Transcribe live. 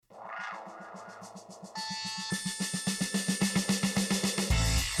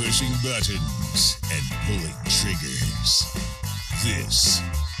pushing buttons and pulling triggers. This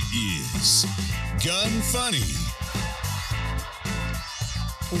is Gun Funny.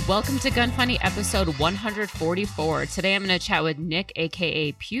 Welcome to Gun Funny episode 144. Today I'm going to chat with Nick,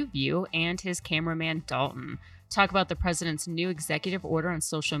 aka PewView, and his cameraman Dalton. Talk about the president's new executive order on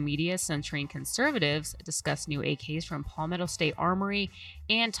social media censoring conservatives, discuss new AKs from Palmetto State Armory,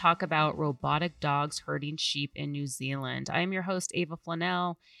 and talk about robotic dogs herding sheep in New Zealand. I am your host, Ava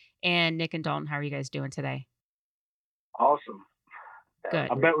Flanell, and Nick and Dalton, how are you guys doing today? Awesome. Good.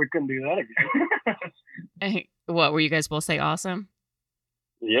 I bet we couldn't do that again. What, were you guys both say awesome?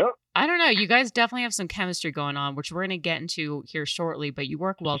 Yep. I don't know. You guys definitely have some chemistry going on, which we're going to get into here shortly, but you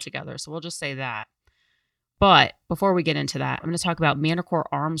work well together, so we'll just say that. But before we get into that, I'm going to talk about Manticore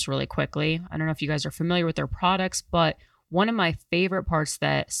Arms really quickly. I don't know if you guys are familiar with their products, but one of my favorite parts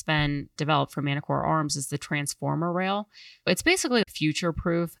that Sven developed for Manticore Arms is the transformer rail. It's basically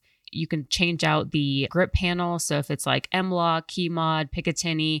future-proof. You can change out the grip panel. So if it's like M-LOK, KeyMod,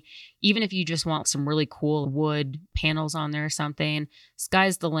 Picatinny, even if you just want some really cool wood panels on there or something,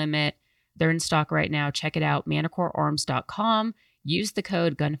 sky's the limit. They're in stock right now. Check it out, manticorearms.com. Use the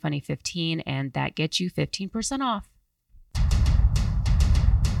code GUNFUNNY15 and that gets you 15% off.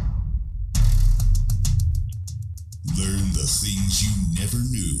 Learn the things you never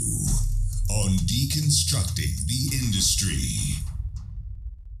knew on Deconstructing the Industry.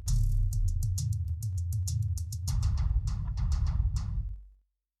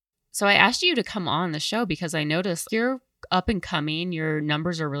 So I asked you to come on the show because I noticed you're up and coming. Your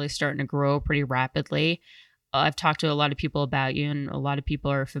numbers are really starting to grow pretty rapidly. I've talked to a lot of people about you and a lot of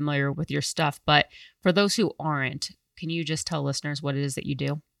people are familiar with your stuff. But for those who aren't, can you just tell listeners what it is that you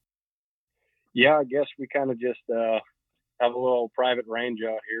do? Yeah, I guess we kind of just have a little private range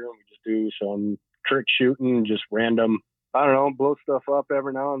out here and we just do some trick shooting, just random, I don't know, blow stuff up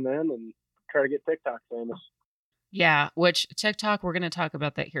every now and then and try to get TikTok famous. Yeah, which TikTok, we're going to talk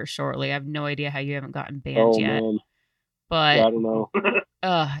about that here shortly. I have no idea how you haven't gotten banned yet. Man. But Yeah, I don't know.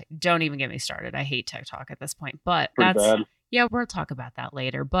 Don't even get me started. I hate TikTok at this point. But Pretty bad. Yeah, we'll talk about that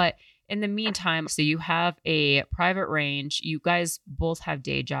later. But in the meantime, so you have a private range. You guys both have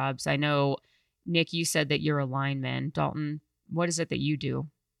day jobs. I know, Nick, you said that you're a lineman. Dalton, what is it that you do?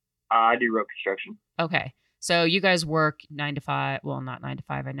 I do road construction. Okay. So you guys work 9 to 5. Well, not 9 to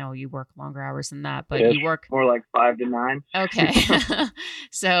 5. I know you work longer hours than that, but Yes. you work More like 5 to 9. Okay.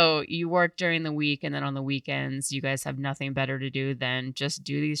 So you work during the week and then on the weekends, you guys have nothing better to do than just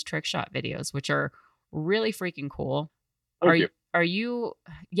do these trick shot videos, which are really freaking cool. Are you,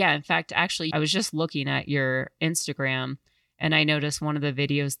 yeah, in fact, actually, I was just looking at your Instagram and I noticed one of the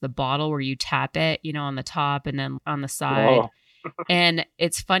videos, the bottle where you tap it, on the top and then on the side. Oh. And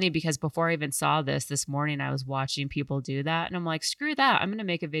it's funny because before I even saw this morning, I was watching people do that. And I'm like, screw that. I'm going to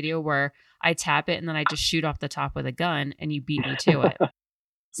make a video where I tap it and then I just shoot off the top with a gun and you beat me to it.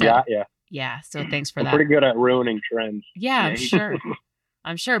 So, yeah. So thanks for I'm that. pretty good at ruining trends. Yeah, I'm sure.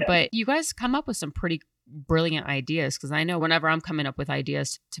 Yeah. But you guys come up with some pretty brilliant ideas because I know whenever I'm coming up with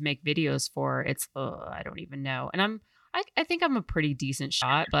ideas to make videos for, it's, I don't even know. And I think I'm a pretty decent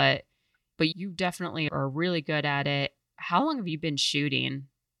shot, but you definitely are really good at it. How long have you been shooting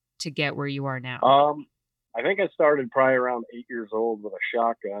to get where you are now? I think I started probably around 8 years old with a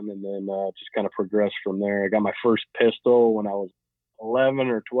shotgun and then just kind of progressed from there. I got my first pistol when I was 11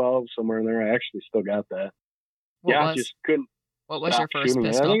 or 12, somewhere in there. I actually still got that. I just couldn't. What was your first shooting.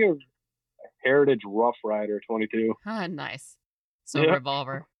 pistol? I think it was a Heritage Rough Rider 22. Ah, nice. So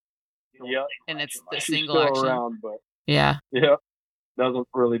revolver. Yeah. And it's the She's single still action. around, but Yeah. doesn't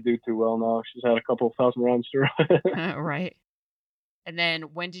really do too well now. She's had a couple of thousand rounds through. Right. And then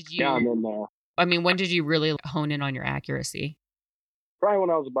when did you? Yeah, and then when did you really hone in on your accuracy? probably when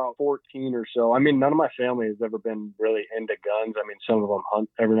I was about 14 or so. I mean, none of my family has ever been really into guns. I mean, some of them hunt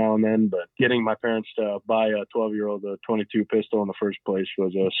every now and then, but getting my parents to buy a 12-year-old a 22 pistol in the first place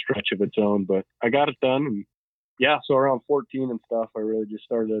was a stretch of its own. But I got it done, and so around 14 and stuff, I really just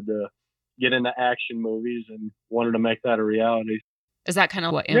started to get into action movies and wanted to make that a reality. Is that kind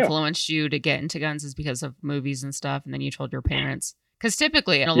of what influenced you to get into guns is because of movies and stuff? And then you told your parents? Because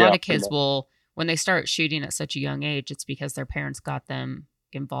typically, and a lot of kids will, when they start shooting at such a young age, it's because their parents got them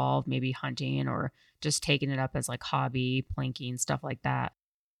involved, maybe hunting or just taking it up as like hobby, planking, stuff like that.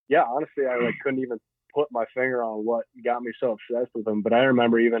 Yeah, honestly, I couldn't even put my finger on what got me so obsessed with them. But I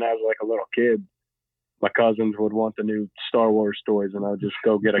remember even as like a little kid, my cousins would want the new Star Wars toys and I would just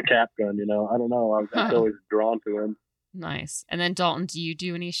go get a cap gun, I don't know. I was just always drawn to them. Nice. And then Dalton, do you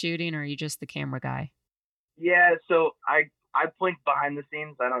do any shooting or are you just the camera guy? Yeah, so I blink behind the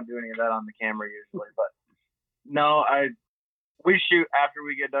scenes. I don't do any of that on the camera usually, but no, we shoot after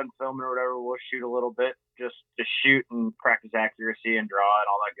we get done filming or whatever. We'll shoot a little bit just to shoot and practice accuracy and draw and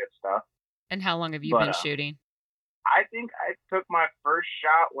all that good stuff. And how long have you been shooting? I think I took my first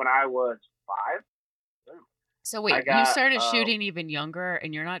shot when I was 5. So wait, you started shooting even younger,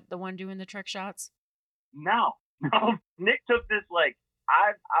 and you're not the one doing the trick shots? No. Nick took this, like,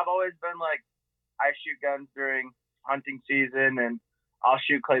 I've always been like, I shoot guns during hunting season, and I'll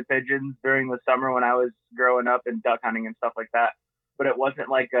shoot clay pigeons during the summer when I was growing up and duck hunting and stuff like that. But it wasn't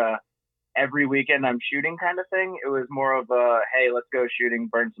like a every weekend I'm shooting kind of thing. It was more of a, hey, let's go shooting,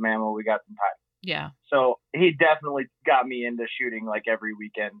 burn some ammo, we got some time. Yeah. So he definitely got me into shooting like every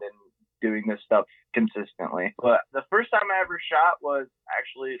weekend and doing this stuff consistently. But the first time I ever shot was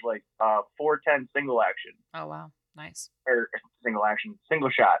actually like 410 single action. Oh, wow. Nice. Or single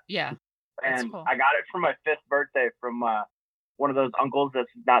shot. Yeah. And cool. I got it for my 5th birthday from one of those uncles that's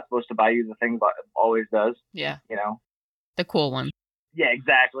not supposed to buy you the thing, but always does. Yeah. You know? The cool one. Yeah,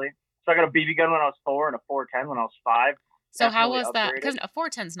 exactly. So I got a BB gun when I was 4 and a 410 when I was 5. So how was that? Because a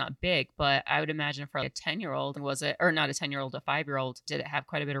 410's not big, but I would imagine for like a 10-year-old, was it, or not a 10-year-old, a 5-year-old, did it have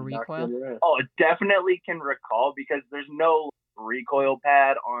quite a bit of recoil? Oh, it definitely can recall because there's no recoil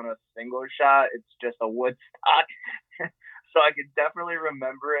pad on a single shot. It's just a wood stock. So I could definitely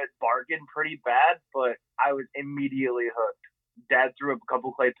remember it barking pretty bad, but I was immediately hooked. Dad threw up a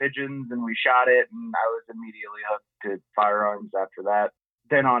couple clay pigeons and we shot it, and I was immediately hooked to firearms after that.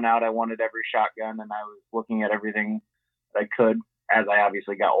 Then on out, I wanted every shotgun, and I was looking at everything I could as I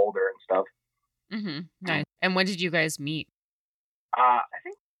obviously got older and stuff. Mm-hmm. Nice. And when did you guys meet? I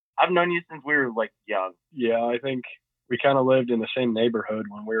think I've known you since we were like young. Yeah, I think we kind of lived in the same neighborhood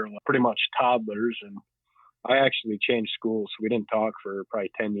when we were pretty much toddlers, and I actually changed schools, so we didn't talk for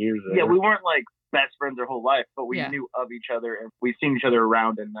probably 10 years there. Yeah, we weren't like best friends our whole life, but we knew of each other, and we've seen each other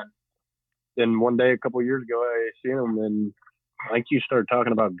around. And then one day a couple of years ago, I seen him, and I think you started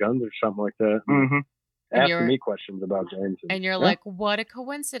talking about guns or something like that. Mm-hmm. Asking me questions about guns. And you're like, what a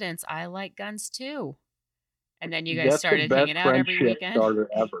coincidence. I like guns too. And then you guys started hanging out every weekend. Starter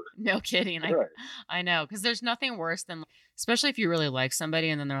ever. No kidding. Right. I know. Because there's nothing worse than, especially if you really like somebody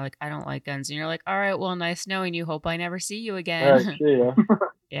and then they're like, I don't like guns. And you're like, all right, well, nice knowing you. Hope I never see you again. Right, see ya.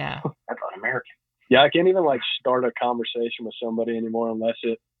 Yeah. That's un-American. Yeah, I can't even like start a conversation with somebody anymore unless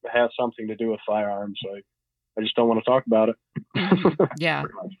it has something to do with firearms. Like, I just don't want to talk about it. Yeah.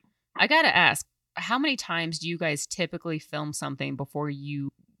 I got to ask, how many times do you guys typically film something before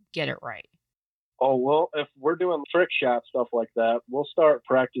you get it right? Oh, well, if we're doing trick shot stuff like that, we'll start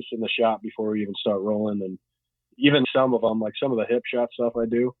practicing the shot before we even start rolling. And even some of them, like some of the hip shot stuff I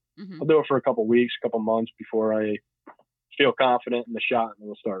do, I'll do it for a couple weeks, couple months before I feel confident in the shot, and then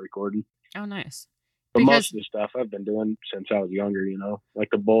we'll start recording. Oh, nice. But most of the stuff I've been doing since I was younger, you know, like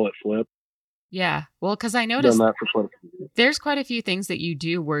the bullet flip. Yeah. Well, because I noticed there's quite a few things that you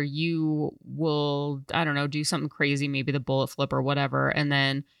do where you will, I don't know, do something crazy, maybe the bullet flip or whatever, and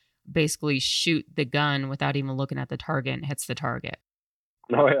then basically shoot the gun without even looking at the target and hits the target.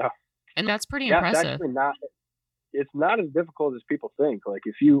 Oh, yeah. And that's pretty impressive. It's not as difficult as people think. Like,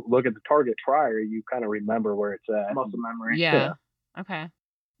 if you look at the target prior, you kind of remember where it's at. Muscle memory. Yeah. Okay.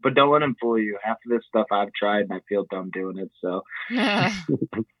 But don't let him fool you. Half of this stuff I've tried and I feel dumb doing it. So.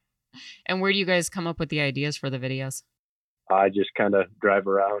 And where do you guys come up with the ideas for the videos? I just kind of drive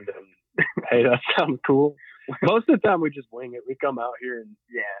around and, hey, that sounds cool. Most of the time we just wing it. We come out here and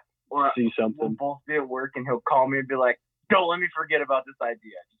see something. We'll both be at work and he'll call me and be like, don't let me forget about this idea.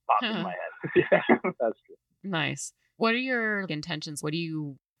 It just popped in my head. Yeah, that's good. Nice. What are your intentions? What do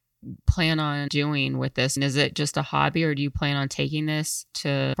you plan on doing with this? And is it just a hobby, or do you plan on taking this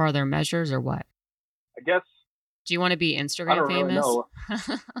to farther measures, or what? I guess. Do you want to be Instagram famous?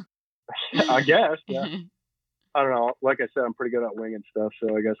 Really know. I guess, yeah. I don't know. Like I said, I'm pretty good at winging stuff,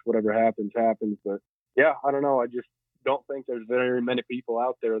 so I guess whatever happens, happens. But yeah, I don't know. I just don't think there's very many people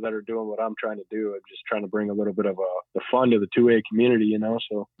out there that are doing what I'm trying to do. I'm just trying to bring a little bit of the fun to the 2A community, you know?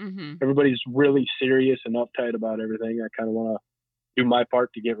 So everybody's really serious and uptight about everything. I kind of want to do my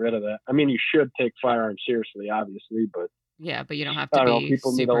part to get rid of that. I mean, you should take firearms seriously, obviously, but yeah, but you don't have to be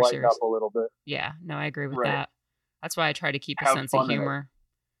people need to lighten up a little bit. Yeah, no, I agree with that. That's why I try to keep a sense of humor.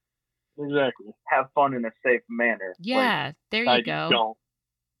 Exactly. Have fun in a safe manner. Yeah, there you go.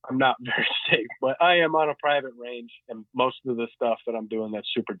 I'm not very safe, but I am on a private range, and most of the stuff that I'm doing that's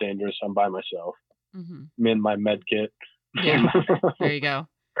super dangerous, I'm by myself. I'm in my med kit. Yeah, there you go.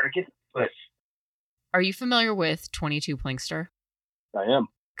 But are you familiar with 22 Plinkster? I am.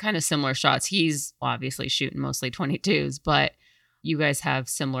 Kind of similar shots. He's obviously shooting mostly 22s, but you guys have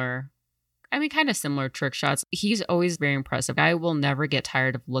similar, kind of similar trick shots. He's always very impressive. I will never get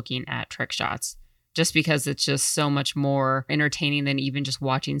tired of looking at trick shots. just because it's just so much more entertaining than even just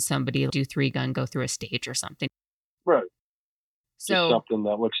watching somebody do 3-gun go through a stage or something. Right. Just So something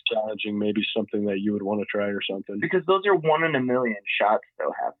that looks challenging, maybe something that you would want to try or something. Because those are 1 in a million shots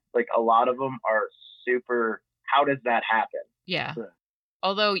they'll have. Like a lot of them are super. How does that happen? yeah. Right.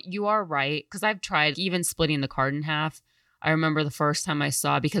 Although you are right, because I've tried even splitting the card in half. I remember the first time I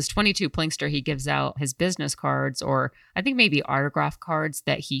saw, because 22 Plinkster, he gives out his business cards, or I think maybe autograph cards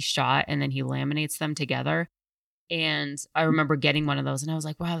that he shot, and then he laminates them together. And I remember getting one of those, and I was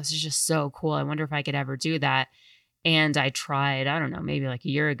like, wow, this is just so cool. I wonder if I could ever do that. And I tried, I don't know, maybe like a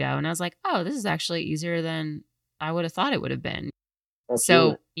year ago, and I was like, oh, this is actually easier than I would have thought it would have been.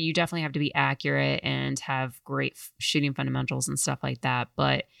 Absolutely. So you definitely have to be accurate and have great shooting fundamentals and stuff like that.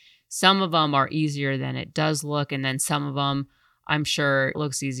 But some of them are easier than it does look. And then some of them, I'm sure it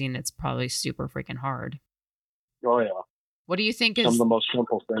looks easy and it's probably super freaking hard. Oh, yeah. What do you think Some of is, the most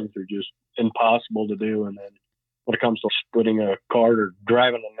simple things are just impossible to do. And then when it comes to splitting a card or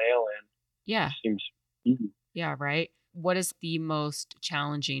driving a nail in, yeah, it seems easy. yeah, right? What is the most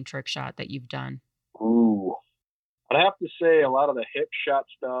challenging trick shot that you've done? Ooh. I'd have to say a lot of the hip shot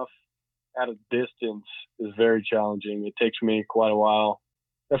stuff at a distance is very challenging. It takes me quite a while.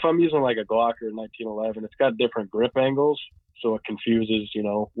 If I'm using like a Glock or 1911, it's got different grip angles, so it confuses,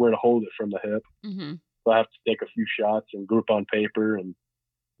 where to hold it from the hip. Mm-hmm. So I have to take a few shots and group on paper and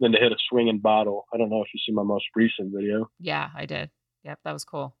then to hit a swinging bottle. I don't know if you see my most recent video. Yeah, I did. Yep, that was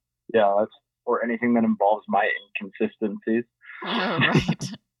cool. Yeah, that's Or anything that involves my inconsistencies. Oh,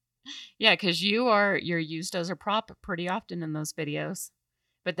 right. Yeah, because you're used as a prop pretty often in those videos.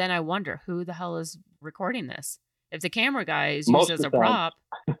 But then I wonder who the hell is recording this? If the camera guy is used Most as of a the time. prop,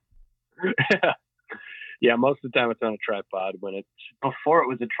 yeah, most of the time it's on a tripod when it's Before it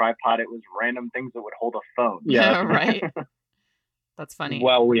was a tripod, it was random things that would hold a phone. yeah. right? That's funny.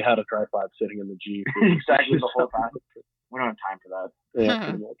 Well, we had a tripod sitting in the Jeep. Exactly the whole time. We don't have time for that. Yeah,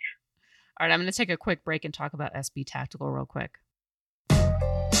 pretty much. All right, I'm going to take a quick break and talk about SB Tactical real quick.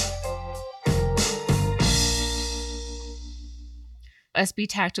 SB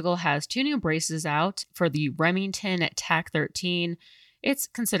Tactical has 2 new braces out for the Remington TAC-13. It's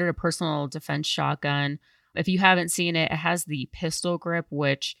considered a personal defense shotgun. If you haven't seen it, it has the pistol grip,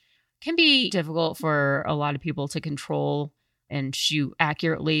 which can be difficult for a lot of people to control and shoot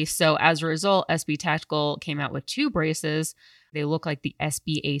accurately. So as a result, SB Tactical came out with 2 braces. They look like the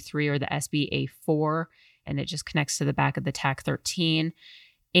SBA3 or the SBA4, and it just connects to the back of the TAC-13.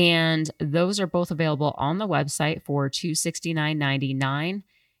 And those are both available on the website for $269.99.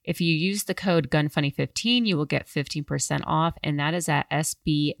 If you use the code GUNFUNNY15, you will get 15% off, and that is at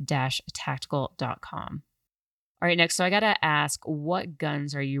sb-tactical.com. All right, next, so I got to ask, what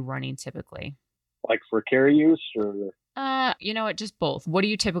guns are you running typically? Like for carry use or? You know what, just both. What do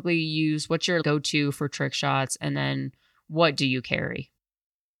you typically use? What's your go-to for trick shots? And then what do you carry?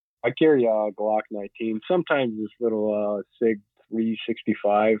 I carry a Glock 19. Sometimes this little SIG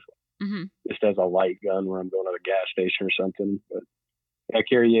 365 just as a light gun where I'm going to the gas station or something. But I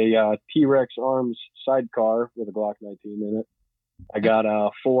carry a T-Rex Arms sidecar with a Glock 19 in it. I got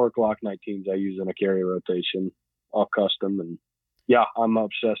 4 Glock 19s I use in a carry rotation, all custom. And yeah, I'm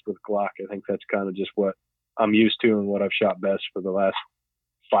obsessed with Glock. I think that's kind of just what I'm used to and what I've shot best for the last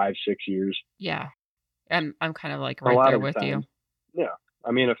 5-6 years. Yeah. I'm kind of like A right lot there of the with you. time. Yeah.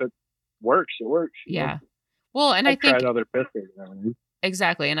 I mean, if it works, it works. you know? Yeah. Well, and I I've think tried other pistols. You know what I mean?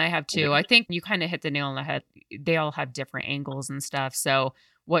 exactly. And I have too. I think you kind of hit the nail on the head. They all have different angles and stuff. So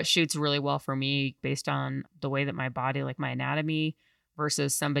what shoots really well for me based on the way that my body, like my anatomy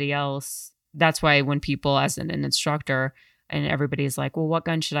versus somebody else. That's why when people, as an instructor, and everybody's like, well, what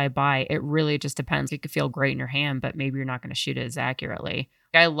gun should I buy? It really just depends. It could feel great in your hand, but maybe you're not going to shoot it as accurately.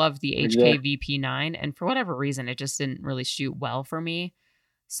 I love the HK VP9, and for whatever reason, it just didn't really shoot well for me.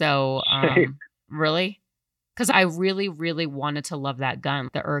 So, really? Because I really, really wanted to love that gun.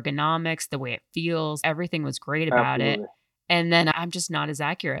 The ergonomics, the way it feels, everything was great about Absolutely. it. And then I'm just not as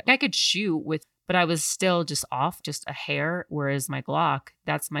accurate. I could shoot with, but I was still just off just a hair. Whereas my Glock,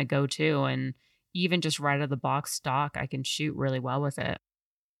 that's my go-to. And even just right out of the box stock, I can shoot really well with it.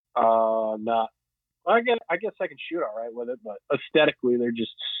 Not. I guess I can shoot all right with it, but aesthetically they're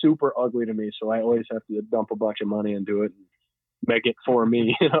just super ugly to me. So I always have to dump a bunch of money into it and make it for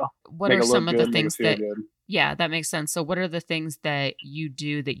me. You know, What make are it look some of the good, make it things feel that, good. yeah, that makes sense. So what are the things that you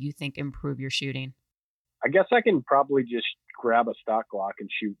do that you think improve your shooting? I guess I can probably just grab a stock Glock and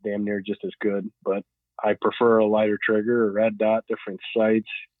shoot damn near just as good, but I prefer a lighter trigger, a red dot, different sights,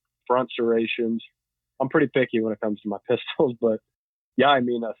 front serrations. I'm pretty picky when it comes to my pistols, but yeah, I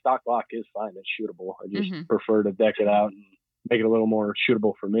mean, a stock Glock is fine. It's shootable. I just prefer to deck it out and make it a little more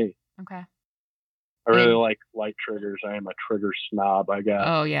shootable for me. Okay. I really And- like light triggers. I am a trigger snob. I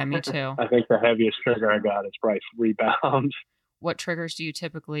yeah, me too. think the heaviest trigger I got is probably 3 pounds. What triggers do you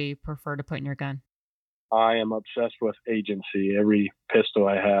typically prefer to put in your gun? I am obsessed with agency. Every pistol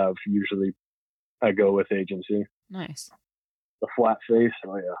I have, usually I go with agency. Nice. The flat face,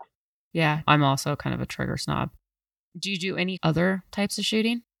 oh yeah. Yeah, I'm also kind of a trigger snob. Do you do any other types of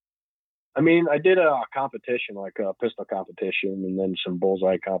shooting? I mean, I did a competition, like a pistol competition, and then some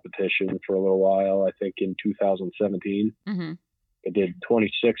bullseye competition for a little while. I think in 2017, Mm-hmm. I did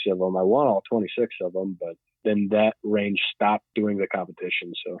 26 of them. I won all 26 of them, but then that range stopped doing the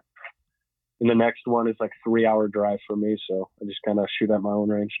competition. So, and the next one is like 3-hour drive for me. So I just kind of shoot at my own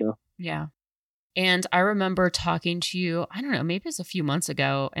range now. Yeah. And I remember talking to you, I don't know, maybe it was a few months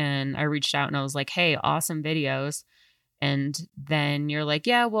ago, and I reached out and I was like, hey, awesome videos. And then you're like,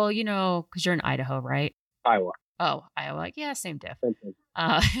 yeah, well, because you're in Idaho, right? Iowa. Oh, Iowa. Like, yeah, same diff. Same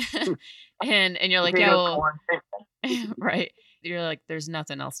thing. And you're like, yeah, Potato, well, corn, same thing. right. You're like, there's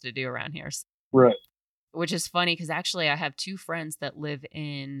nothing else to do around here. Right. Which is funny because actually I have 2 friends that live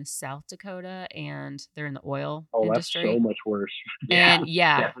in South Dakota and they're in the oil Oh, industry. that's so much worse. And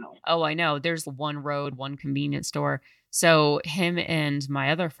yeah, Definitely. oh, I know. There's one road, one convenience store. So him and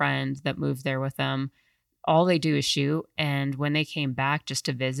my other friend that moved there with them, all they do is shoot. And when they came back just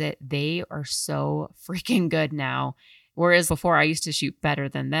to visit, they are so freaking good now. Whereas before I used to shoot better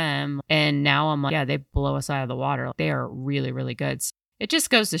than them. And now I'm like, yeah, they blow us out of the water. They are really, really good. So it just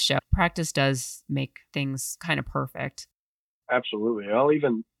goes to show practice does make things kind of perfect. Absolutely.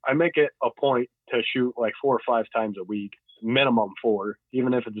 I make it a point to shoot like 4 or 5 times a week, minimum 4.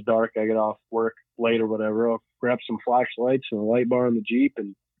 Even if it's dark, I get off work late or whatever. I'll grab some flashlights and a light bar in the Jeep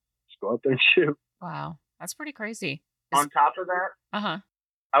and just go out there and shoot. Wow. That's pretty crazy. On top of that, Uh-huh.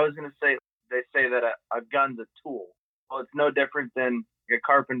 I was going to say, they say that a gun's a tool. Well, it's no different than a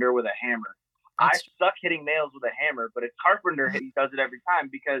carpenter with a hammer. That's- I suck hitting nails with a hammer, but a carpenter he does it every time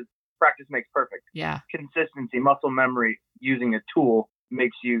because practice makes perfect. Yeah. Consistency, muscle memory, using a tool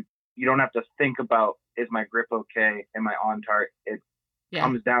makes you don't have to think about, is my grip okay? Am I on target? It Yeah.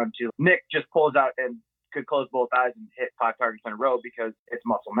 comes down to Nick just pulls out and could close both eyes and hit 5 targets in a row because it's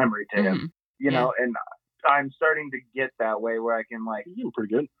muscle memory to him, Mhm. you know, and I'm starting to get that way where I can like You're doing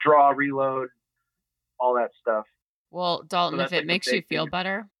pretty good. draw, reload, all that stuff. Well, Dalton, So if that's, it like, the makes you big feel thing.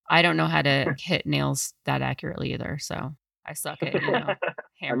 better, I don't know how to hit nails that accurately either. So I suck at, I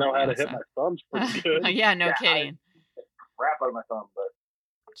hammer know how to nails, hit so. my thumbs pretty good. Yeah, no Yeah, kidding. Crap out of my thumb, but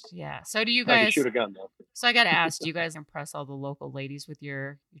Yeah. So do you I can guys, shoot a gun though. so I got to ask, do you guys impress all the local ladies with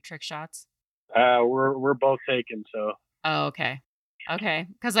your trick shots? We're both taken, so Oh, okay. Okay.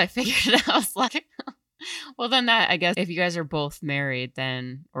 Because I figured I was like, well, then that, I guess if you guys are both married,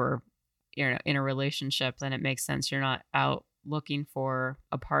 then, or, in a relationship, then it makes sense. You're not out looking for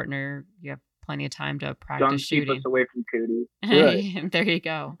a partner. You have plenty of time to don't practice keep shooting. us away from cooties. Right. There you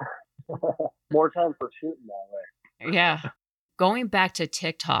go. more time for shooting that way. Yeah. Going back to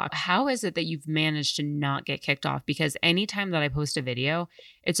TikTok, how is it that you've managed to not get kicked off? Because anytime that I post a video,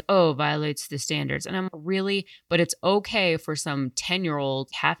 it's, violates the standards. And I'm really, but it's okay for some 10-year-old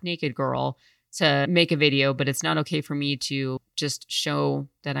half naked girl to make a video, but it's not okay for me to just show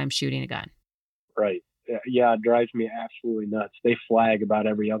that I'm shooting a gun. Right. Yeah, it drives me absolutely nuts. They flag about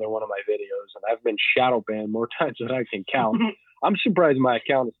every other one of my videos, and I've been shadow banned more times than I can count. I'm surprised my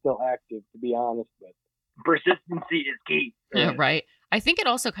account is still active, to be honest, but Persistency is key. Right. I think it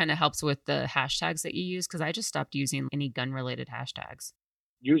also kind of helps with the hashtags that you use because I just stopped using any gun related hashtags.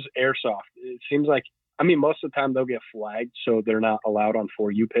 use airsoft. It seems like, I mean, most of the time they'll get flagged, so they're not allowed on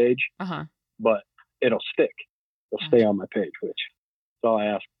For You page, Uh-huh. but it'll stick. It'll stay on my page, which is all I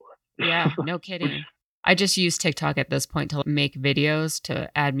ask for. Yeah, no kidding. I just use TikTok at this point to make videos, to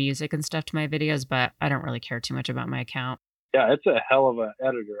add music and stuff to my videos, but I don't really care too much about my account. Yeah, it's a hell of an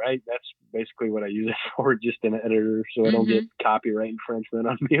editor. That's basically what I use it for, just an editor, so I don't get copyright infringement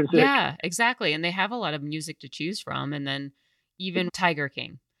on music. Yeah, exactly. And they have a lot of music to choose from. And then even Tiger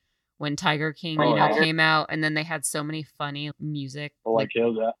King. When Tiger King, came out, and then they had so many funny music. Like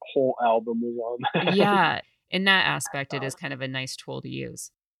that whole album was on that. Yeah. In that aspect, it is kind of a nice tool to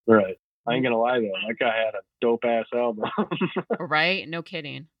use. Right. I ain't gonna lie though, that guy had a dope ass album. Right? No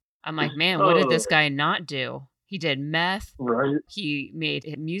kidding. I'm like, man, what did this guy not do? He did meth. Right. He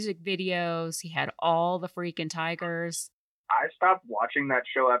made music videos. He had all the freaking tigers. I stopped watching that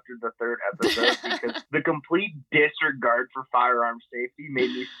show after the 3rd episode because the complete disregard for firearm safety made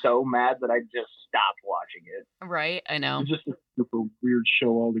me so mad that I just stopped watching it. Right? I know. It's just a super weird show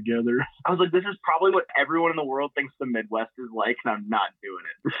altogether. I was like, this is probably what everyone in the world thinks the Midwest is like, and I'm not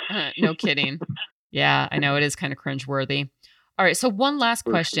doing it. No kidding. Yeah, I know it is kind of cringeworthy. All right. So one last For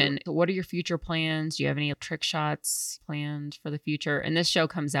question. What are your future plans? Do you have any trick shots planned for the future? And this show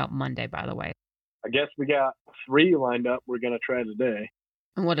comes out Monday, by the way. I guess we got 3 lined up we're going to try today.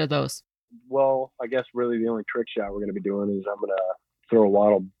 And what are those? Well, I guess really the only trick shot we're going to be doing is I'm going to throw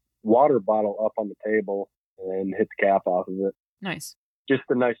a water bottle up on the table and hit the cap off of it. Nice. Just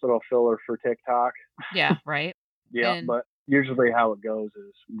a nice little filler for TikTok. Yeah, right? Yeah, And- but usually how it goes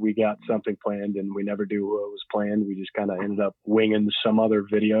is we got something planned and we never do what was planned. We just kind of ended up winging some other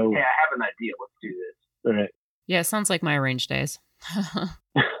video. Hey, I have an idea. Let's do this. Right. Yeah, it sounds like my range days.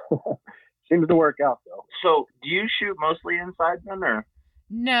 Seems to work out, though. So, do you shoot mostly inside then, or?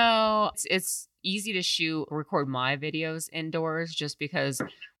 No, it's easy to record my videos indoors just because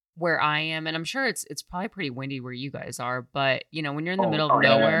where I am, and I'm sure it's probably pretty windy where you guys are, but when you're in the middle of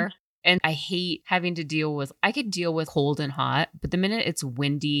nowhere, and I hate having to I could deal with cold and hot, but the minute it's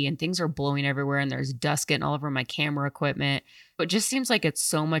windy and things are blowing everywhere and there's dust getting all over my camera equipment, it just seems like it's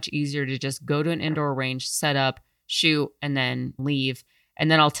so much easier to just go to an indoor range, set up, shoot, and then leave.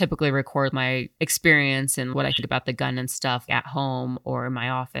 And then I'll typically record my experience and what I think about the gun and stuff at home or in my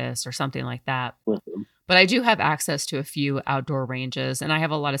office or something like that. Mm-hmm. But I do have access to a few outdoor ranges, and I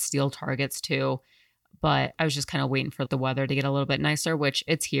have a lot of steel targets too. But I was just kind of waiting for the weather to get a little bit nicer, which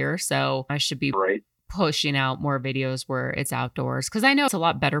it's here. So I should be pushing out more videos where it's outdoors, because I know it's a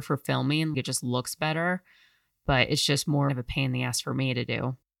lot better for filming. It just looks better, but it's just more of a pain in the ass for me to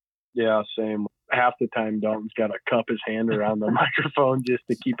do. Yeah, same. Half the time Dalton's got to cup his hand around the microphone just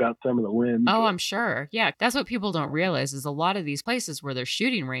to keep out some of the wind. Oh, I'm sure. Yeah, that's what people don't realize is a lot of these places where there's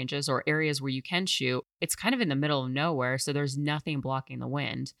shooting ranges or areas where you can shoot, it's kind of in the middle of nowhere, so there's nothing blocking the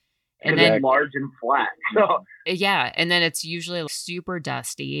wind. And then large and flat. So yeah, and then it's usually super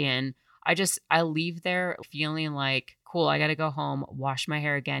dusty, and I leave there feeling like, cool, I got to go home, wash my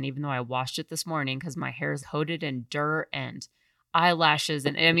hair again, even though I washed it this morning because my hair is coated in dirt and eyelashes,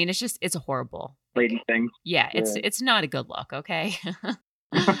 and I mean it's horrible. Lady thing. Yeah, it's not a good look, okay?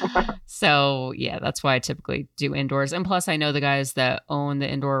 So yeah, that's why I typically do indoors. And plus I know the guys that own the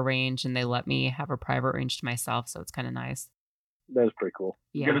indoor range and they let me have a private range to myself, so it's kind of nice. That's pretty cool.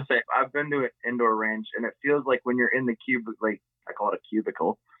 Yeah. I'm gonna say I've been to an indoor range and it feels like when you're in the like I call it a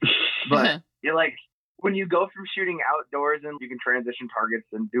cubicle. But you're like when you go from shooting outdoors and you can transition targets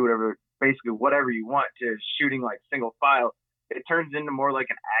and do whatever you want to shooting like single file, it turns into more like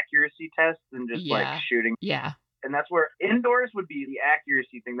an accuracy test than just like shooting. Yeah. And that's where indoors would be the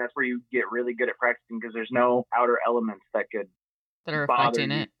accuracy thing. That's where you get really good at practicing because there's no outer elements that are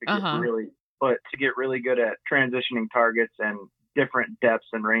affecting it. But to get really good at transitioning targets and different depths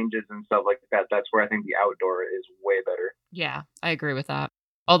and ranges and stuff like that, that's where I think the outdoor is way better. Yeah, I agree with that.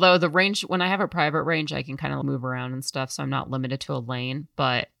 Although the range, when I have a private range, I can kind of move around and stuff, so I'm not limited to a lane.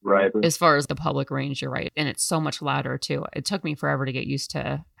 But as far as the public range, you're right. And it's so much louder, too. It took me forever to get used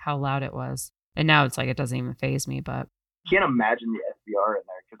to how loud it was. And now it's like it doesn't even faze me. But I can't imagine the SBR in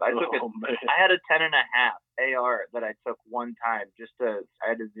there because I had a 10.5 AR that I took one time I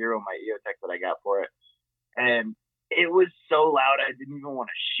had to zero my EOTech that I got for it. And it was so loud, I didn't even want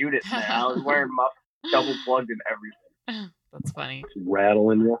to shoot it in there. I was wearing muff, double plugged and everything. That's funny. It's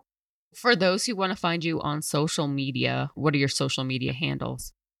rattling you. For those who want to find you on social media, what are your social media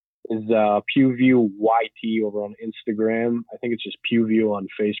handles? Is PewView YT over on Instagram. I think it's just PewView on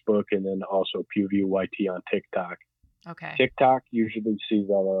Facebook, and then also PewView YT on TikTok. Okay. TikTok usually sees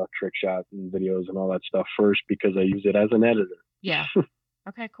all the trick shot and videos and all that stuff first because I use it as an editor. Yeah.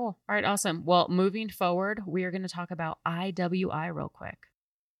 Okay, cool. All right, awesome. Well, moving forward, we are going to talk about IWI real quick.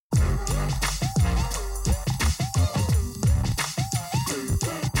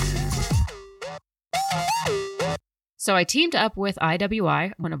 So I teamed up with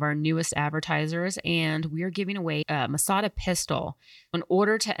IWI, one of our newest advertisers, and we are giving away a Masada pistol. In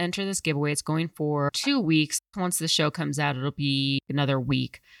order to enter this giveaway, it's going for 2 weeks. Once the show comes out, it'll be another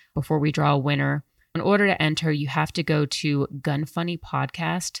week before we draw a winner. In order to enter, you have to go to Gun Funny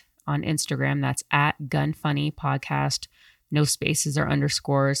Podcast on Instagram. That's at Gun Funny Podcast, no spaces or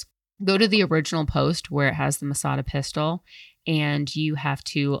underscores. Go to the original post where it has the Masada pistol, and you have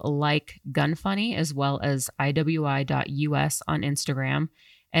to like Gun Funny as well as IWI.US on Instagram,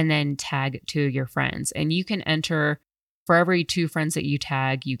 and then tag 2 of your friends. And you can enter for every 2 friends that you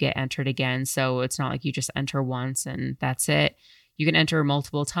tag, you get entered again. So it's not like you just enter once and that's it. You can enter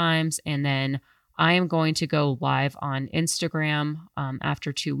multiple times, and then I am going to go live on Instagram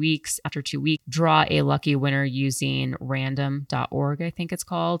after 2 weeks. After 2 weeks, draw a lucky winner using random.org, I think it's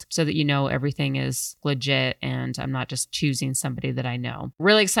called, so that you know everything is legit and I'm not just choosing somebody that I know.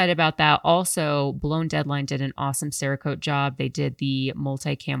 Really excited about that. Also, Blown Deadline did an awesome Cerakote job. They did the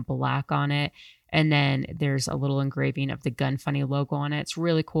multicam black on it. And then there's a little engraving of the Gun Funny logo on it. It's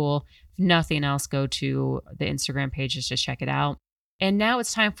really cool. If nothing else, go to the Instagram pages to check it out. And now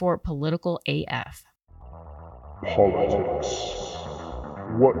it's time for Political AF. Politics.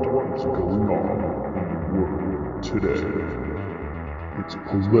 What is going on in the world today? It's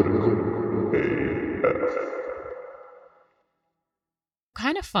Political AF.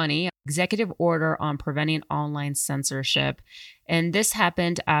 Kind of funny. Executive order on preventing online censorship. And this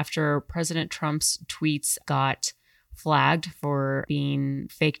happened after President Trump's tweets got flagged for being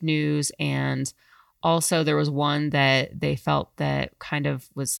fake news. And also there was one that they felt that kind of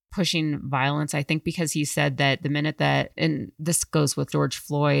was pushing violence, I think, because he said that the minute that, and this goes with George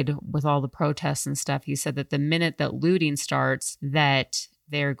Floyd, with all the protests and stuff, he said that the minute that looting starts, that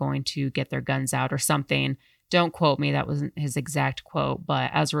they're going to get their guns out or something. Don't quote me, that wasn't his exact quote,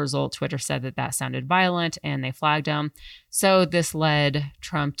 but as a result, Twitter said that that sounded violent and they flagged him. So this led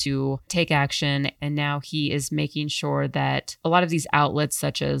Trump to take action, and now he is making sure that a lot of these outlets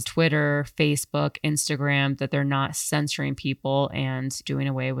such as Twitter, Facebook, Instagram, that they're not censoring people and doing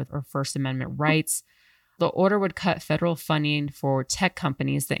away with our First Amendment rights. The order would cut federal funding for tech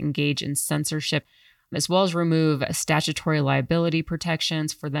companies that engage in censorship, as well as remove statutory liability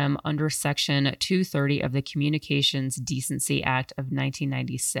protections for them under Section 230 of the Communications Decency Act of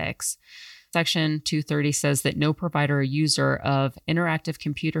 1996. Section 230 says that no provider or user of interactive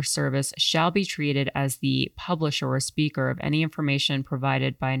computer service shall be treated as the publisher or speaker of any information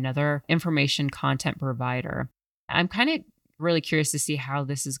provided by another information content provider. I'm kind of really curious to see how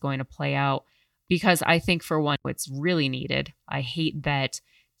this is going to play out, because I think, for one, it's really needed. I hate that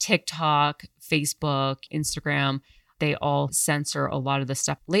TikTok, Facebook, Instagram, they all censor a lot of the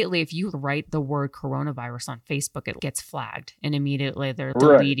stuff. Lately, if you write the word coronavirus on Facebook, it gets flagged and immediately they're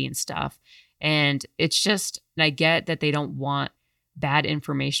deleting stuff. And it's just, I get that they don't want bad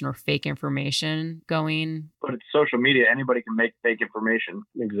information or fake information going. But it's social media. Anybody can make fake information.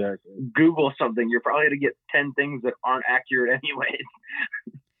 Exactly. Google something. You're probably going to get 10 things that aren't accurate anyways.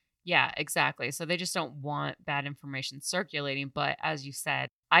 Yeah, exactly. So they just don't want bad information circulating. But as you said,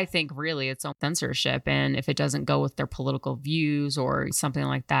 I think really it's own censorship. And if it doesn't go with their political views or something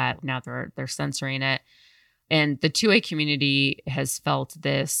like that, now they're censoring it. And the 2A community has felt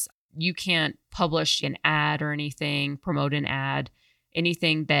this. You can't publish an ad or anything, promote an ad,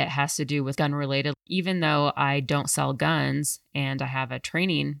 anything that has to do with gun related. Even though I don't sell guns and I have a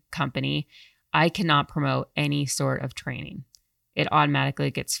training company, I cannot promote any sort of training. It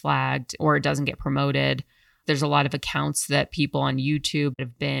automatically gets flagged or it doesn't get promoted. There's a lot of accounts that people on YouTube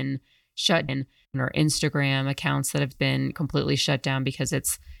have been shut in, or Instagram accounts that have been completely shut down because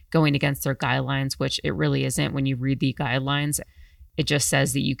it's going against their guidelines, which it really isn't. When you read the guidelines, it just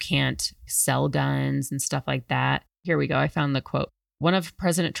says that you can't sell guns and stuff like that. Here we go. I found the quote. One of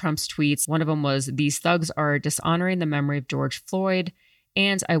President Trump's tweets, one of them was, "These thugs are dishonoring the memory of George Floyd,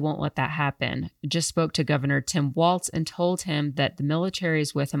 and I won't let that happen. Just spoke to Governor Tim Walz and told him that the military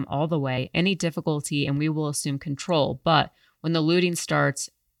is with him all the way, any difficulty, and we will assume control. But when the looting starts,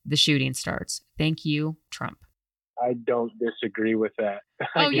 the shooting starts. Thank you, Trump." I don't disagree with that.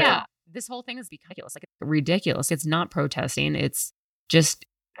 Oh, yeah. This whole thing is ridiculous. Like, it's ridiculous. It's not protesting. It's just,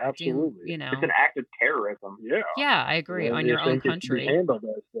 Absolutely. you know. It's an act of terrorism. Yeah. Yeah, I agree. Yeah, on they your own think it should be country. handled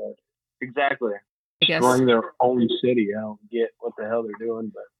as that. Exactly. I guess. Destroying their own city. I don't get what the hell they're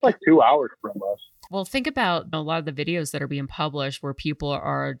doing, but it's like 2 hours from us. Well, think about a lot of the videos that are being published where people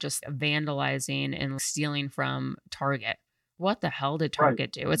are just vandalizing and stealing from Target. What the hell did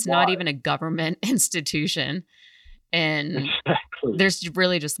Target do? It's not even a government institution. And Exactly. there's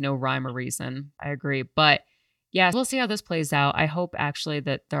really just no rhyme or reason. I agree. But yeah, we'll see how this plays out. I hope actually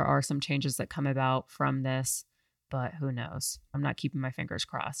that there are some changes that come about from this, but who knows? I'm not keeping my fingers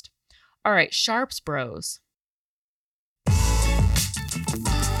crossed. All right, Sharps Bros.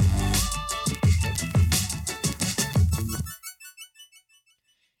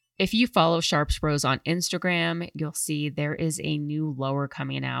 If you follow Sharps Bros on Instagram, you'll see there is a new lower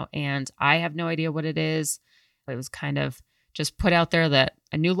coming out, and I have no idea what it is. It was kind of just put out there that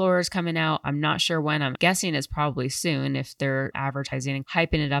a new lower is coming out. I'm not sure when. I'm guessing it's probably soon if they're advertising and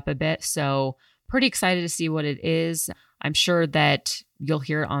hyping it up a bit. So pretty excited to see what it is. I'm sure that you'll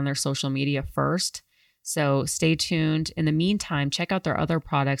hear it on their social media first. So stay tuned. In the meantime, check out their other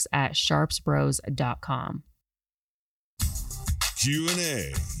products at sharpsbros.com.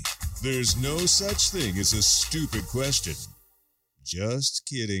 Q&A. There's no such thing as a stupid question. Just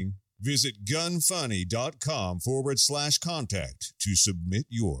kidding. Visit gunfunny.com/contact to submit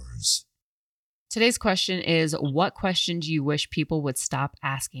yours. Today's question is, what question do you wish people would stop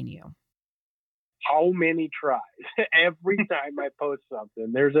asking you? how many tries? Every time I post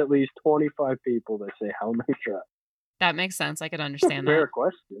something, there's at least 25 people that say how many tries. That makes sense. I could understand Fair that.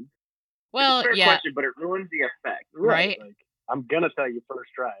 question. Well, It's a fair yeah, question, but it ruins the effect. Right. Like, I'm gonna tell you first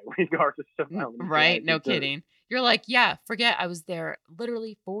try, regardless of how many right. tries No it took. kidding. You're like, yeah, forget I was there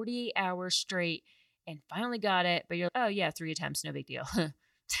literally 48 hours straight and finally got it. But you're like, oh, yeah, 3 attempts. No big deal.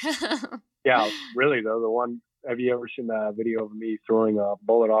 Yeah, really though, the one. Have you ever seen the video of me throwing a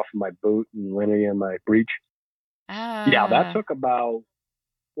bullet off of my boot and landing in my breech? Yeah, that took about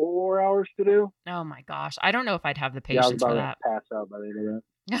 4 hours to do. Oh my gosh. I don't know if I'd have the Yeah, I was patience about for to that. pass out by the end of that.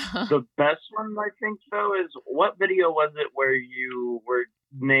 The best one, I think, though, is what video was it where you were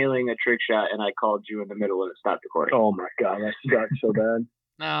nailing a trick shot and I called you in the middle and it stopped recording? Oh my god, that sucked so bad.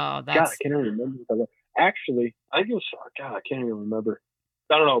 Oh, God, that's I can't even remember. Actually, I think it was. God, I can't even remember.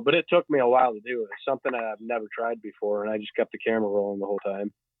 I don't know, but it took me a while to do it. It's something I've never tried before, and I just kept the camera rolling the whole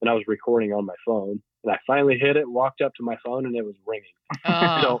time. And I was recording on my phone, and I finally hit it, walked up to my phone, and it was ringing.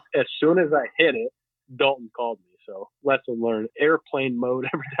 oh, So as soon as I hit it, Dalton called me. So lesson learned: airplane mode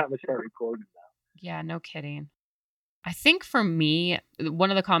every time I start recording now. yeah, no kidding. I think for me,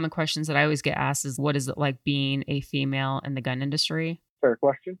 one of the common questions that I always get asked is, what is it like being a female in the gun industry? Fair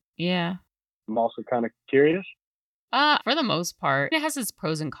question. Yeah. I'm also kind of curious. For the most part, it has its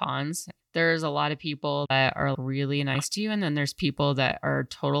pros and cons. There's a lot of people that are really nice to you, and then there's people that are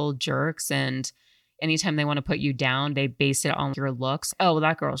total jerks. And anytime they want to put you down, they base it on your looks. Oh,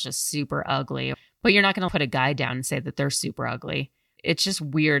 that girl's just super ugly. But you're not going to put a guy down and say that they're super ugly. It's just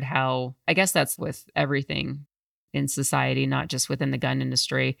weird how, I guess that's with everything in society, not just within the gun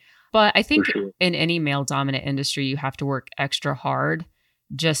industry. But I think For sure. in any male dominant industry, you have to work extra hard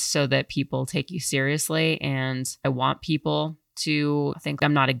just so that people take you seriously. And I want people to think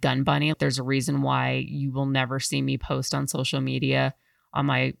I'm not a gun bunny. There's a reason why you will never see me post on social media on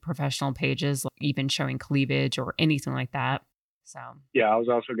my professional pages, even showing cleavage or anything like that. So, Yeah, I was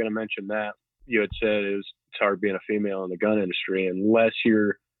also going to mention that. You had said it's hard being a female in the gun industry unless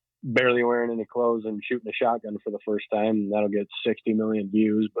you're barely wearing any clothes and shooting a shotgun for the first time. That'll get 60 million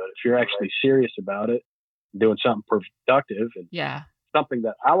views. But if you're actually serious about it, doing something productive and yeah, something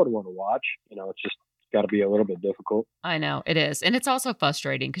that I would want to watch, it's just got to be a little bit difficult. I know it is. And it's also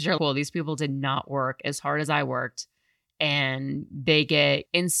frustrating because you're like, well, these people did not work as hard as I worked. And they get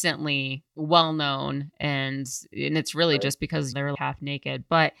instantly well known, and it's really Right. just because they're half naked.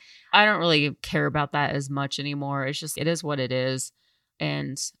 But I don't really care about that as much anymore. It's just, it is what it is.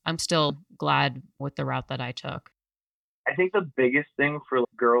 And I'm still glad with the route that I took. I think the biggest thing for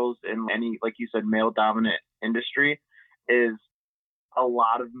girls in any, like you said, male dominant industry is a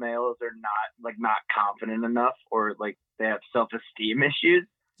lot of males are not confident enough, or like they have self-esteem issues.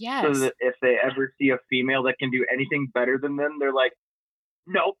 Yes. So that if they ever see a female that can do anything better than them, they're like,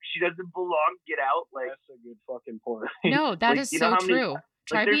 nope, she doesn't belong. Get out. Like, That's a good fucking point. No, that Like, is you know so how many- true.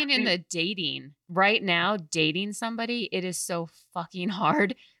 Try there's being in the dating right now, dating somebody. It is so fucking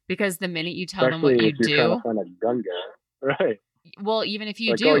hard because the minute you tell them Especially what you if you're trying do, to find a gun guy. Right. well, even if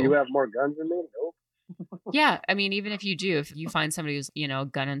you Like, do, oh, you have more guns than me? Nope. yeah, I mean, even if you do, if you find somebody who's, a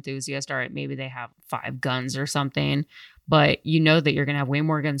gun enthusiast, all right, maybe they have 5 guns or something, but you know that you're going to have way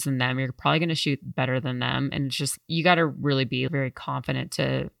more guns than them. You're probably going to shoot better than them. And it's just, you got to really be very confident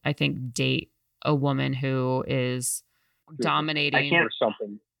to, I think, date a woman who is dominating. Or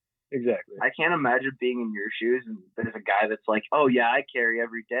something. Exactly. I can't imagine being in your shoes and there's a guy that's like, oh yeah, I carry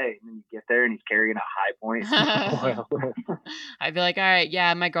every day, and then you get there and he's carrying a high point. Well, I'd be like, all right,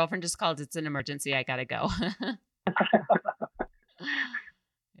 yeah, my girlfriend just called. It's an emergency. I got to go.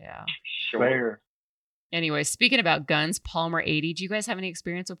 Yeah. fair. Anyway, speaking about guns, Palmer 80. Do you guys have any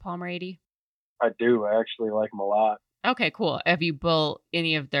experience with Palmer 80? I do. I actually like them a lot. Okay, cool. Have you built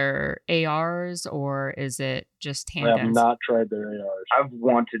any of their ARs, or is it just I have handguns? not tried their ARs. I've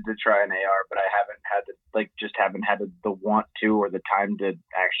wanted to try an AR, but I haven't had the want to or the time to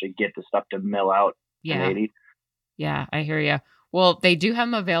actually get the stuff to mill out an Yeah. 80. Yeah, I hear you. Well, they do have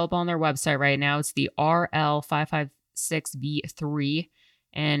them available on their website right now. It's the RL556V3,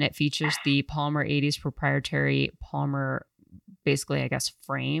 and it features the Palmer 80's proprietary Palmer, basically, I guess,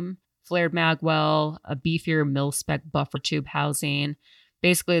 frame, flared magwell, a beefier mil-spec buffer tube housing.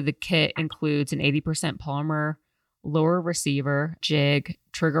 Basically, the kit includes an 80% Palmer lower receiver, jig,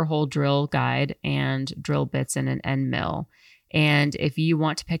 trigger hole drill guide, and drill bits in an end mill. And if you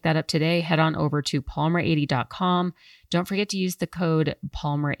want to pick that up today, head on over to palmer80.com. Don't forget to use the code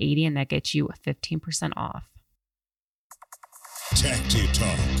Palmer80, and that gets you 15% off. Tacti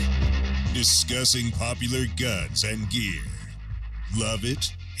Talk. Discussing popular guns and gear. Love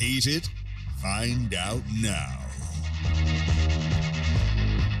it? Hate it? Find out now.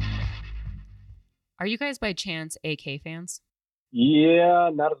 Are you guys by chance AK fans?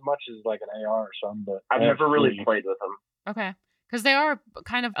 Yeah, not as much as like an AR or something, but I've never really played with them. Okay. Because they are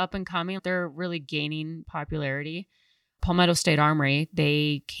kind of up and coming. They're really gaining popularity. Palmetto State Armory,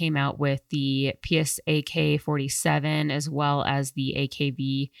 they came out with the PSAK 47 as well as the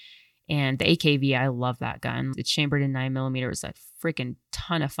AKV. And the AKV, I love that gun. It's chambered in 9mm. It's a freaking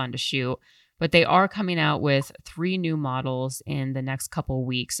ton of fun to shoot. But they are coming out with 3 new models in the next couple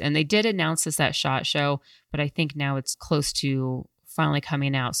weeks. And they did announce this at SHOT Show, but I think now it's close to finally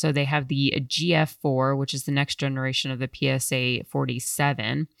coming out. So they have the GF4, which is the next generation of the PSA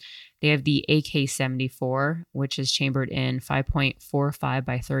 47. They have the AK 74, which is chambered in 5.45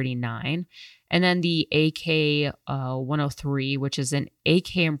 by 39. And then the AK 103, which is an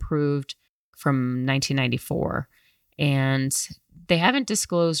AK improved from 1994. And they haven't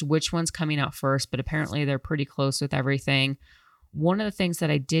disclosed which one's coming out first, but apparently they're pretty close with everything. One of the things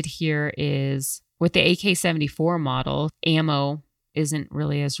that I did hear is with the AK 74 model, ammo isn't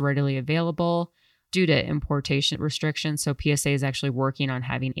really as readily available due to importation restrictions. So PSA is actually working on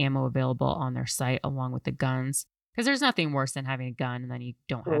having ammo available on their site along with the guns. Because there's nothing worse than having a gun and then you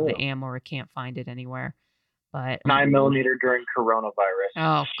don't have the ammo or can't find it anywhere. But 9mm during coronavirus.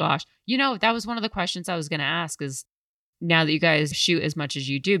 Oh gosh. That was one of the questions I was going to ask is now that you guys shoot as much as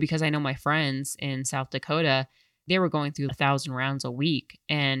you do, because I know my friends in South Dakota, they were going through 1,000 rounds a week.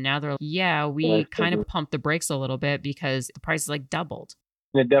 And now they're like, yeah, we kind of pumped the brakes a little bit because the price is like doubled.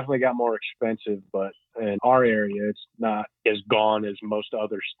 It definitely got more expensive, but in our area, it's not as gone as most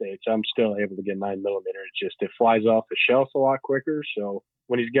other states. I'm still able to get 9mm. It's just, it flies off the shelf a lot quicker. So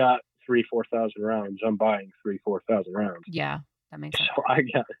when he's got 3,000-4,000 rounds, I'm buying 3,000-4,000 rounds. Yeah, that makes sense. So I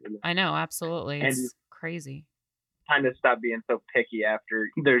got it. I know, absolutely. And it's crazy. Kind of stop being so picky after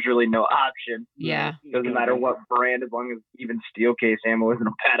there's really no option. Yeah. Doesn't matter what brand, as long as even steel case ammo isn't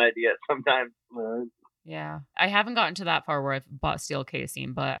a bad idea sometimes. Yeah. I haven't gotten to that far where I've bought steel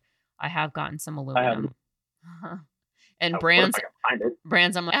casing, but I have gotten some aluminum. And brands,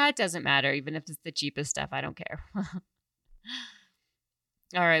 I'm like, it doesn't matter. Even if it's the cheapest stuff, I don't care.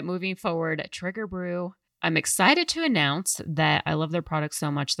 All right, moving forward, Trigger Brew. I'm excited to announce that I love their product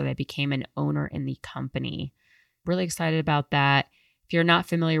so much that I became an owner in the company. Really excited about that. If you're not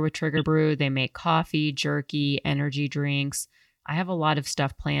familiar with Trigger Brew, they make coffee, jerky, energy drinks. I have a lot of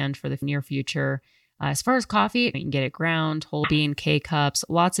stuff planned for the near future. As far as coffee, you can get it ground, whole bean, K-cups,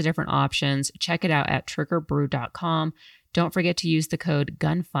 lots of different options. Check it out at triggerbrew.com. Don't forget to use the code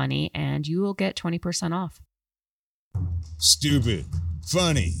GUNFUNNY and you will get 20% off. Stupid,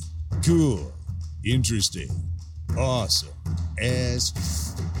 funny, cool, interesting, awesome,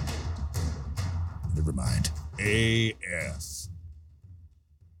 as never mind. AF.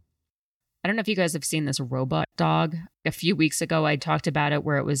 I don't know if you guys have seen this robot dog. A few weeks ago, I talked about it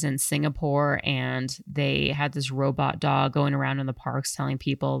where it was in Singapore and they had this robot dog going around in the parks telling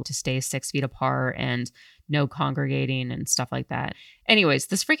people to stay 6 feet apart and no congregating and stuff like that. Anyways,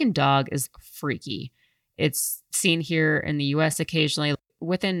 this freaking dog is freaky. It's seen here in the US occasionally,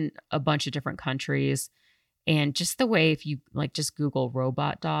 within a bunch of different countries. And just the way, if you like just Google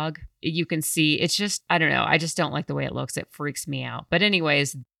robot dog, you can see it's just, I don't know. I just don't like the way it looks. It freaks me out. But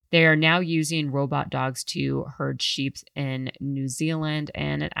anyways, they are now using robot dogs to herd sheep in New Zealand,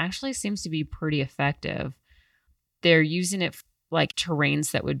 and it actually seems to be pretty effective. They're using it like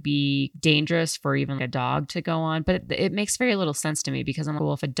terrains that would be dangerous for even a dog to go on, but it makes very little sense to me because I'm like,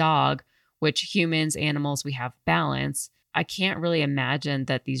 well, if a dog, which humans, animals, we have balance, I can't really imagine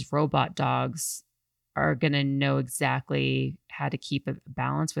that these robot dogs are going to know exactly how to keep a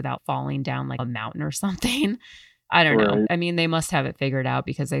balance without falling down like a mountain or something. I don't know. I mean, they must have it figured out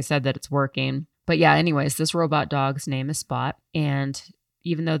because they said that it's working. But yeah, anyways, this robot dog's name is Spot. And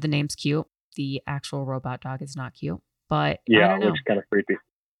even though the name's cute, the actual robot dog is not cute. But yeah, I don't know. It looks kind of creepy.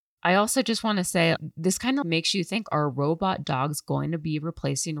 I also just want to say this kind of makes you think, are robot dogs going to be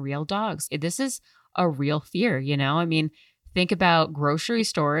replacing real dogs? This is a real fear, you know? I mean, think about grocery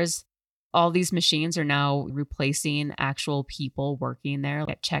stores. All these machines are now replacing actual people working there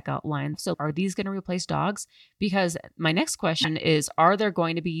at checkout lines. So are these going to replace dogs? Because my next question is, are there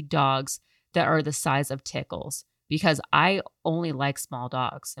going to be dogs that are the size of Tickles? Because I only like small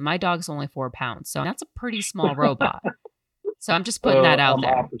dogs and my dog's only 4 pounds. So that's a pretty small robot. So I'm just putting that out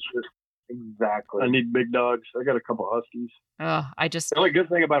there. Opposite. Exactly. I need big dogs. I got a couple huskies. The only good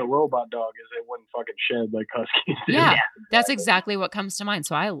thing about a robot dog is it wouldn't fucking shed like huskies. Yeah, that's exactly what comes to mind.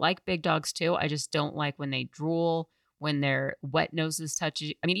 So I like big dogs too. I just don't like when they drool, when their wet noses touch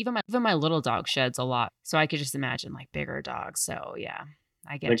you. I mean, even my little dog sheds a lot. So I could just imagine like bigger dogs. So yeah,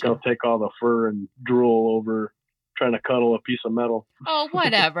 I get I'll take all the fur and drool over trying to cuddle a piece of metal. Oh,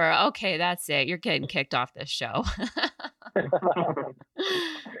 whatever. Okay, that's it. You're getting kicked off this show.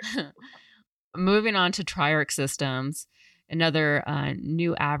 Moving on to Triarch Systems, another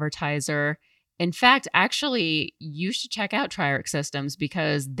new advertiser. In fact, actually, you should check out Triarch Systems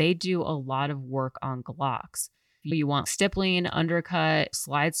because they do a lot of work on Glocks. You want stippling, undercut,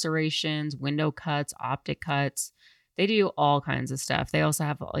 slide serrations, window cuts, optic cuts. They do all kinds of stuff. They also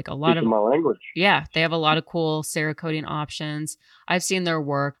have like a lot of my language. Yeah, they have a lot of cool Cerakoting options. I've seen their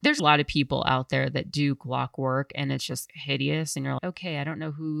work. There's a lot of people out there that do Glock work and it's just hideous. And you're like, okay, I don't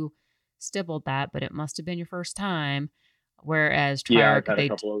know who stippled that, but it must have been your first time. Whereas Triarch, I've had a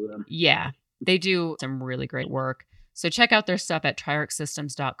couple of them. Yeah, they do some really great work. So check out their stuff at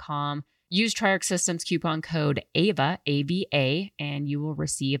triarchsystems.com. Use Triarch Systems coupon code AVA, AVA, and you will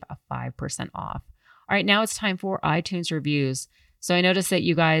receive a 5% off. All right, now it's time for iTunes reviews. So I noticed that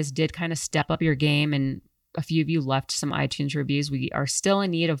you guys did kind of step up your game and a few of you left some iTunes reviews. We are still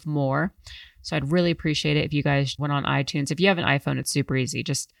in need of more. So I'd really appreciate it if you guys went on iTunes. If you have an iPhone, it's super easy.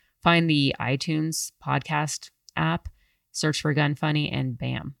 Just find the iTunes podcast app, search for Gun Funny, and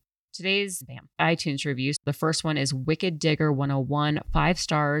bam. Today's iTunes reviews. The first one is Wicked Digger 101, 5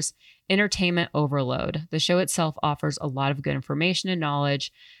 stars, entertainment overload. The show itself offers a lot of good information and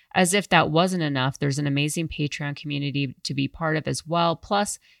knowledge. As if that wasn't enough, there's an amazing Patreon community to be part of as well.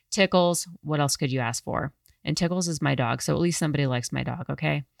 Plus, Tickles. What else could you ask for? And Tickles is my dog, so at least somebody likes my dog,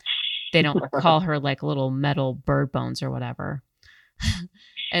 okay? They don't call her like little metal bird bones or whatever.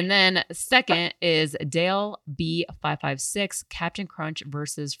 And then second is Dale B556, Captain Crunch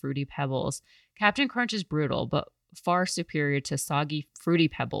versus Fruity Pebbles. Captain Crunch is brutal, but far superior to soggy Fruity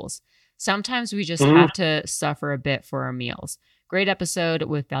Pebbles. Sometimes we just have to suffer a bit for our meals. Great episode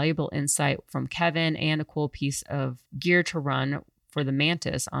with valuable insight from Kevin and a cool piece of gear to run for the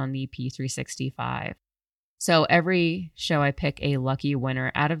Mantis on the P365. So every show I pick a lucky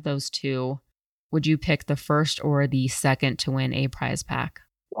winner. Out of those two, would you pick the first or the second to win a prize pack?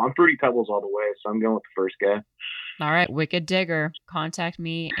 Well, I'm Fruity Pebbles all the way, so I'm going with the first guy. All right, Wicked Digger, contact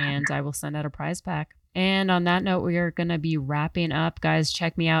me and I will send out a prize pack. And on that note, we are going to be wrapping up. Guys,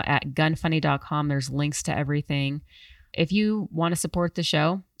 check me out at gunfunny.com. There's links to everything. If you want to support the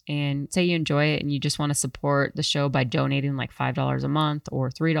show and say you enjoy it and you just want to support the show by donating like $5 a month or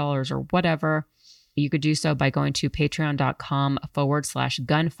 $3 or whatever, you could do so by going to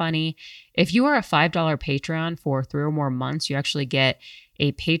patreon.com/gunfunny. If you are a $5 Patreon for 3 or more months, you actually get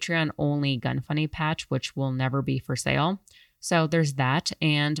a Patreon-only Gun Funny patch, which will never be for sale. So there's that.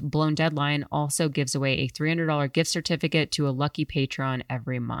 And Blown Deadline also gives away a $300 gift certificate to a lucky patron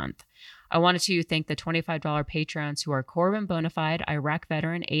every month. I wanted to thank the $25 patrons who are Corbin Bonafide, Iraq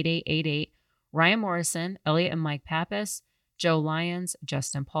Veteran 8888, Ryan Morrison, Elliot and Mike Pappas, Joe Lyons,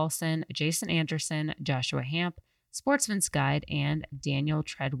 Justin Paulson, Jason Anderson, Joshua Hamp, Sportsman's Guide, and Daniel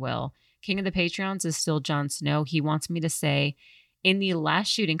Treadwell. King of the Patreons is still Jon Snow. He wants me to say, in the last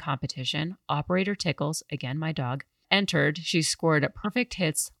shooting competition, Operator Tickles, again my dog, entered. She scored perfect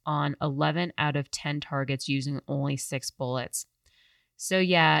hits on 11 out of 10 targets using only 6 bullets. So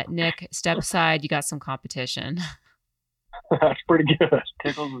yeah, Nick, step aside. You got some competition. That's pretty good.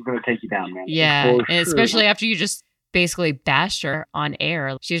 Tickles is going to take you down, man. Yeah, For and sure. especially after you just basically bashed her on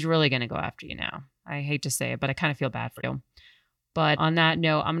air. She's really going to go after you now. I hate to say it, but I kind of feel bad for you. But on that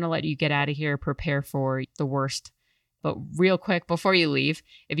note, I'm going to let you get out of here, prepare for the worst. But real quick, before you leave,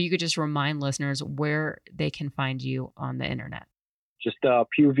 if you could just remind listeners where they can find you on the internet. Just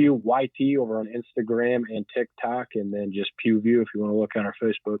PewView YT over on Instagram and TikTok, and then just PewView if you want to look on our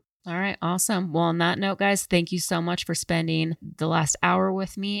Facebook. All right, awesome. Well, on that note, guys, thank you so much for spending the last hour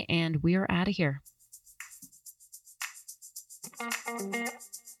with me, and we are out of here.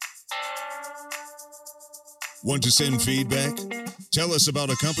 Want to send feedback? Tell us about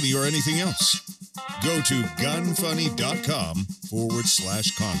a company or anything else. Go to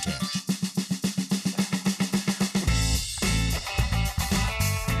gunfunny.com/contact.